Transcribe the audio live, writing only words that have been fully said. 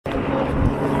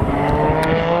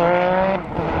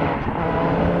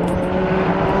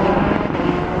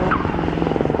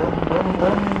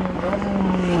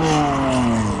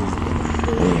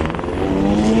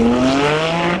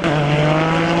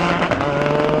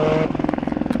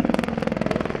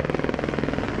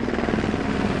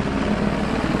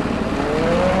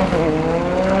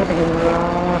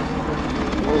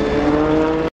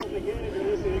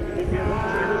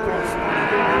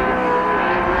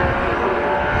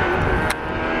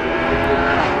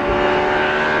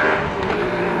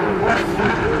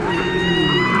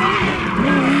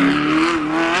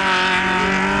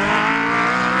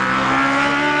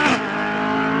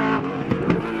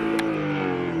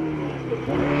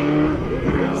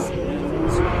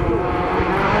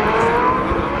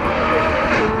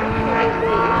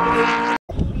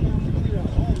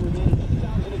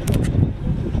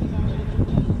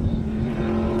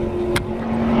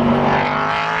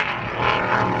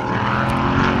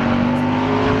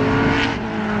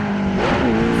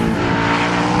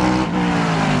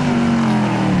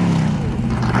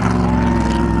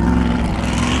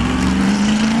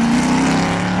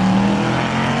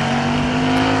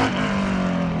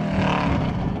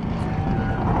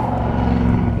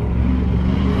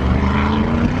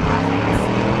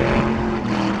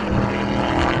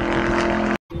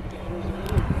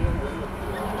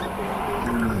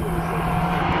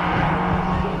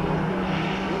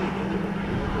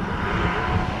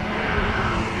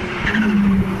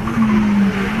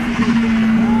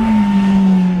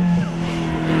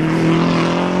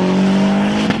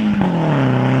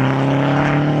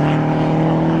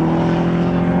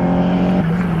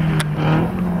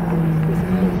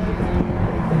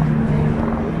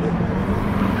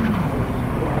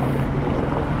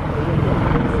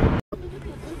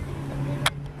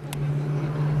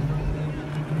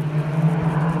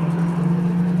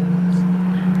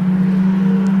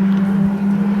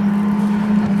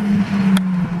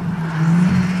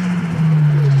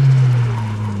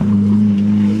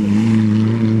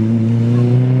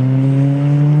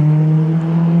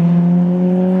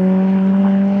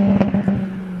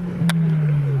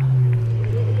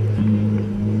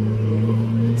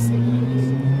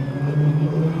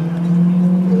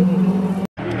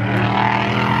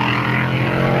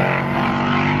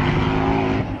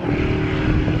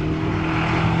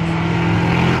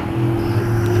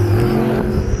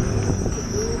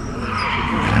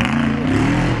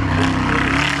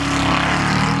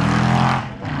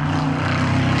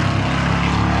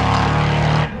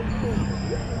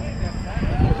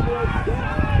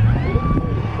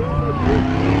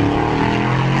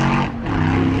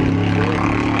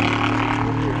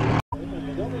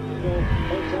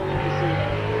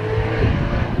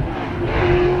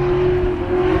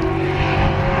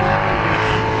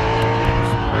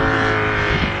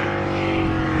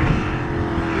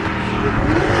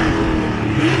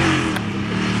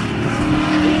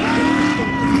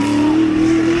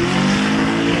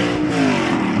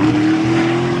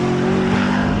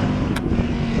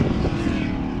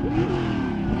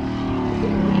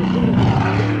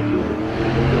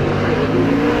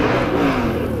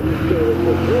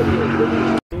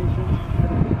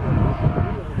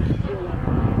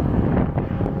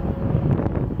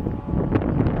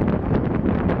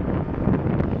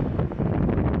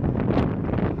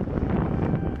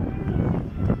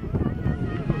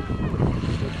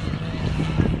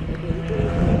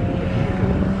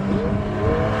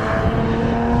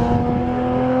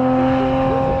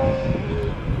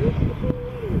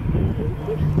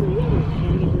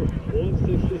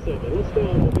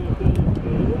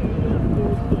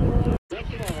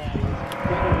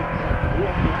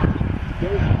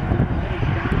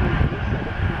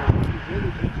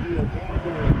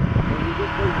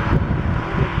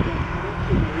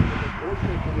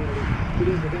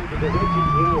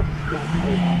And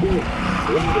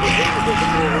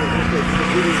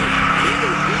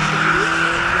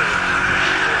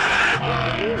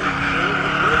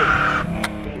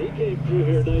he came through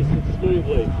here nice and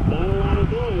smoothly. Not a lot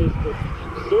of noise, but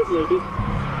certainly did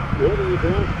one of the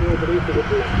ground floor beneath the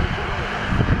roof.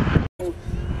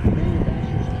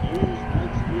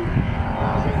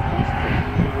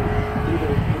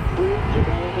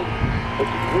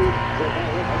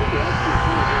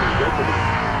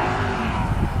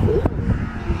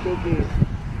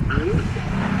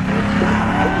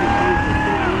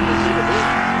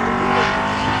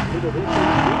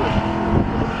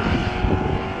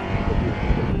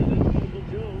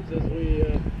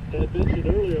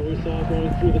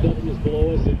 Through the W's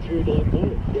below us and through Glen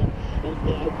Park. Yeah. And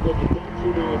when you go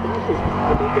through the buses, I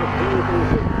think that's very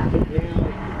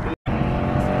now.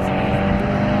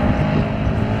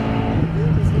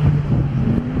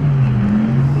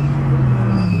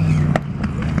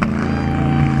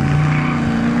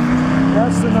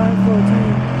 That's the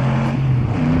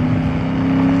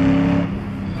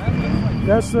 914.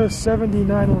 That's the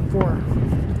 7914.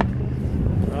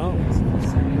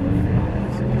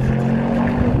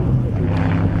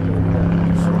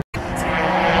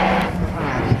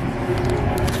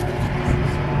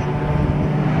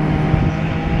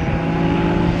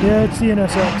 Yeah, it's the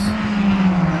NSX.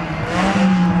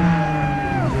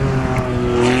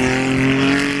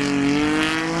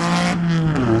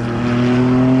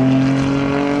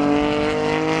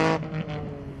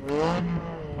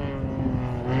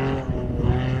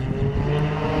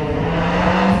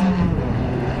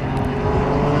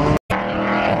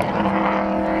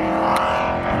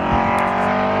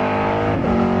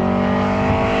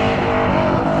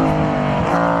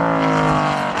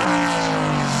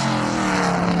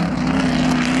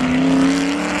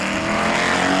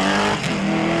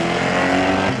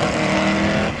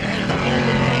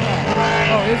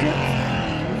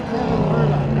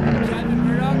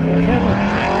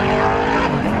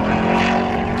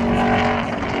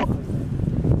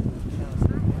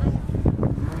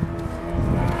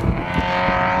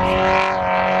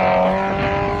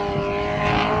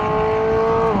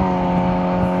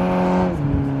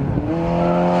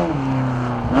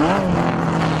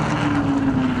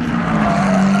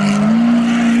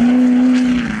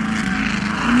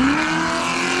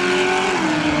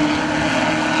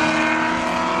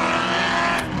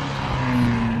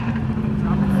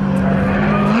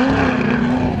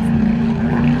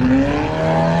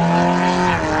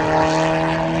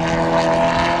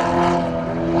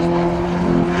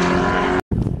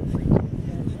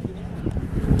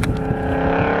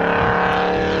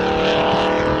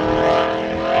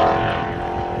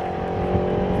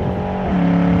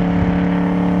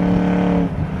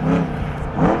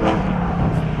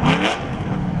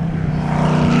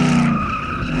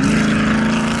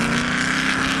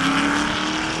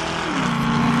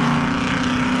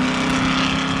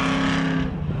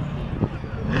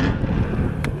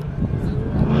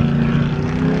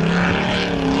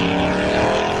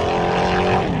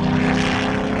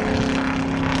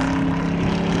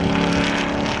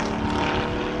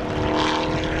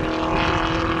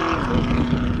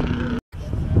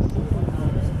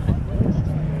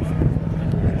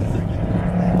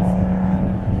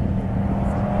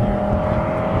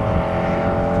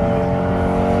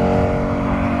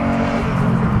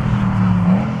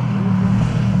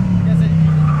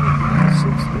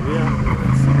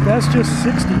 That's just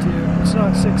 62. It's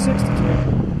not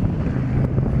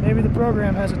 662. Maybe the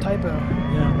program has a typo.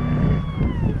 Yeah.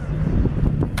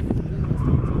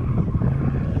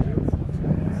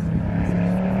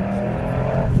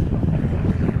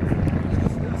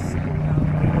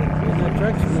 That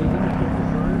truck's moving.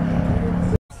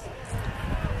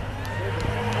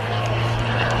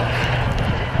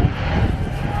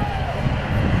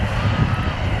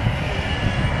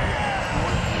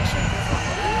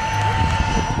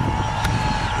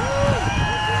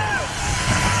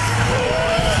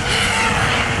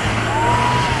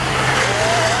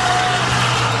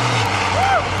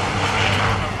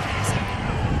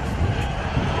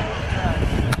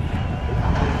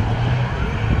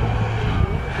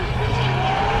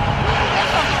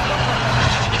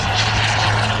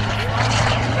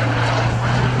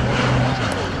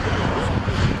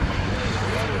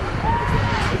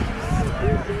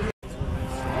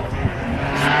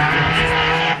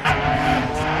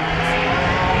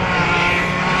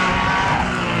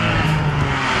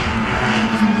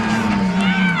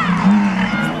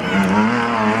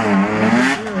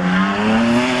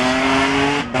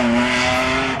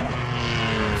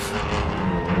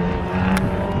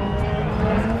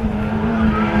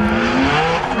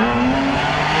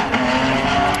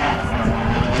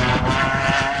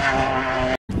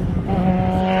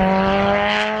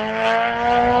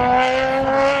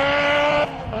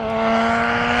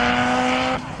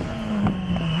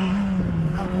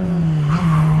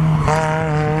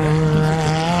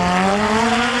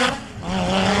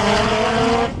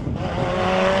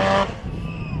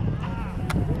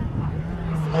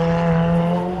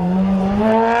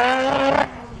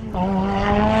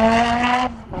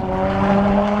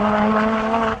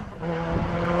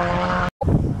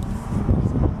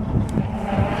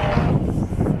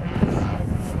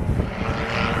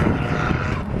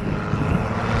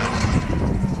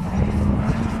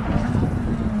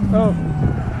 Oh.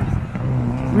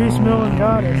 Reese Millen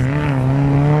got it.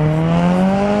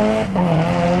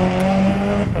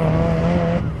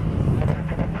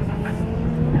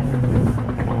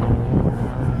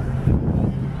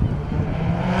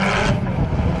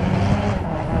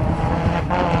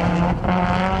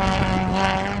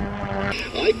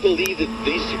 I believe that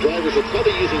these drivers are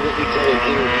probably using what we call an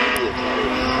intermediate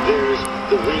tire. There's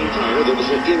the rain tire, there's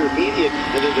an intermediate,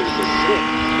 and then there's a slick.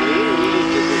 And the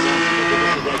intermediate is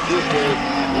like this, where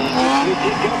it's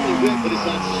definitely wet, but it's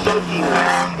not soaking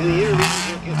wet. And the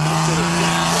intermediate gets up to the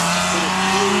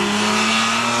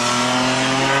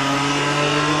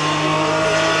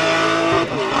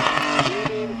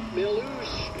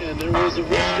and there was a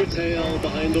rooster tail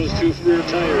behind those two rear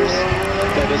tires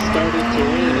that has started to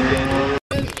rain again.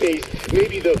 Case,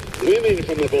 maybe the women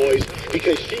from the boys,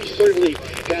 because she certainly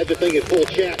had the thing at full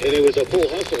chat and it was a full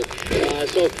hustle.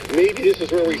 So maybe this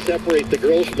is where we separate the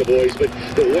girls from the boys, but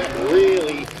the wet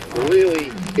really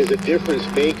is a difference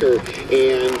maker.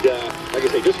 And like I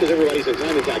say, just because everybody's in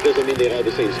time attack doesn't mean they have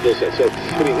the same skill set. So,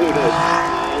 I mean, who knows?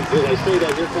 As I say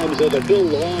that, here comes the Bill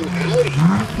Long Audi.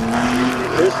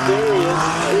 Chris Darius,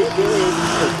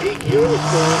 a big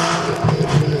uniform.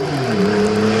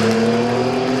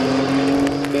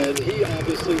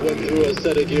 Went through a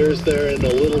set of gears there and a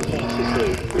little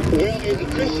cautiously. Well,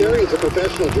 and Chris Arian's a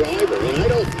professional driver, and I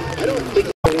don't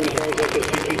think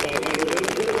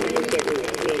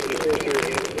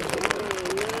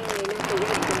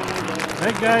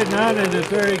that guy's not in a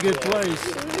very good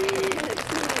place.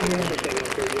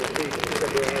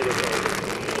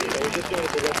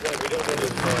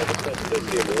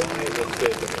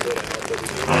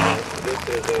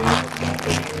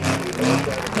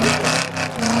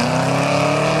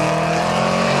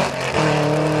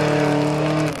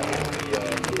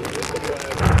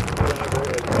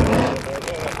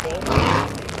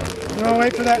 You want to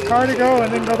wait for that car to go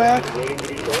and then go back?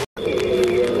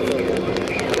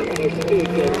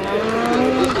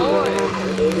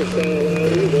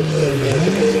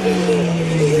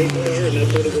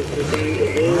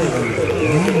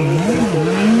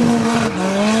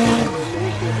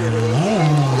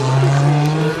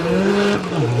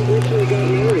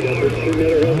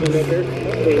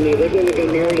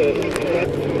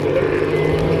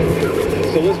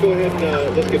 So let's go ahead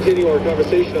and let's continue our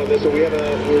conversation on this. So we were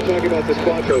talking about this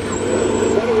Quattro.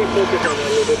 Why don't we focus on that a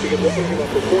little bit, because we're talking about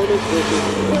performance versus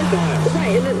style.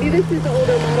 Right, and this is the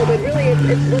older model, but really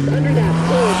it's what's under that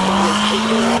hood.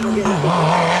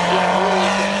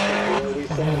 We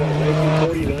saw that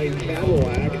 1949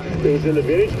 Cadillac that was in the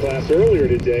vintage class earlier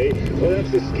today. Well, that's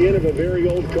the skin of a very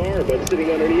old car, but sitting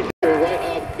underneath there right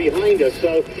up behind us.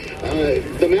 So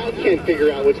the mount can't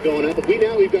figure out what's going on. But we've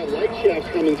got light shafts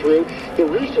coming through. The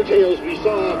rooster tails we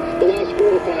saw the last 4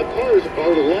 or 5 cars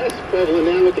are less prevalent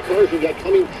now with the cars we've got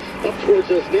coming up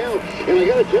towards us now. And I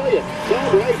got to tell you,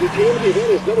 Tom Wright, who came to the event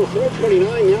is number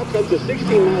 429, now comes to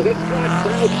 16 miles. That's Scott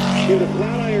Crouch in the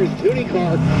Flatirons tuning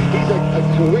car. He's a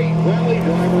great rally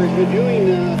driver. He's been doing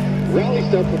rally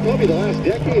stuff for probably the last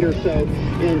decade or so,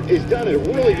 and has done a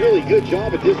really good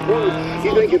job at this point.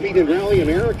 He's been competing in Rally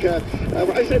America,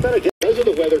 I said about a decade. Because of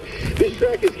the weather, this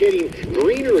track is getting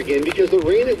greener again because the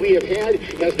rain that we have had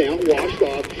has now washed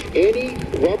off any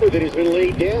rubber that has been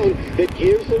laid down that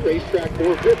gives the racetrack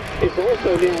more grip. It's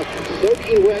also now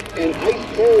soaking wet and ice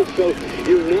cold, so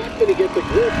you're not going to get the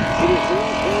grip. It is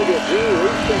not going to be a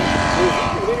racetrack.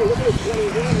 When you're looking at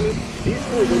 21, these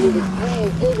cars are moving all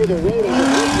over the road.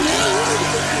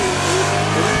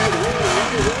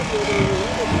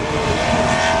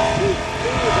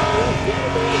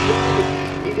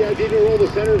 He didn't roll the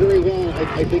center very well.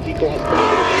 I think he lost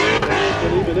confidence.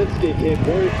 And even Instinct came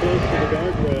very close to the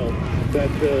guardrail. That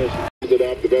it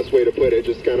up, the best way to put it,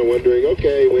 just kind of wondering,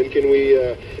 okay, when can we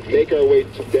make our way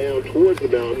down towards the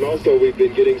mountain? Also, we've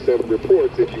been getting some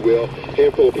reports, if you will,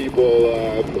 handful of people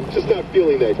just not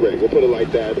feeling that great. We'll put it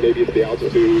like that. Maybe it's the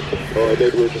altitude, or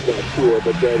maybe we're just not sure.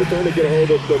 But we're trying to get a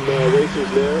hold of some racers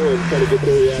now and kind of get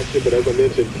their reaction. But as I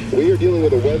mentioned, we are dealing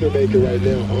with a weather maker right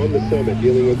now on the summit,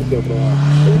 dealing with some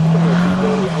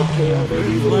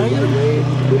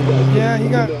Yeah, he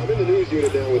got... I'm in the news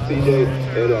unit now with CJ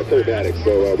and Kurt Maddox.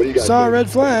 So what do you guys saw think? a red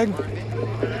flag.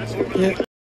 Yeah.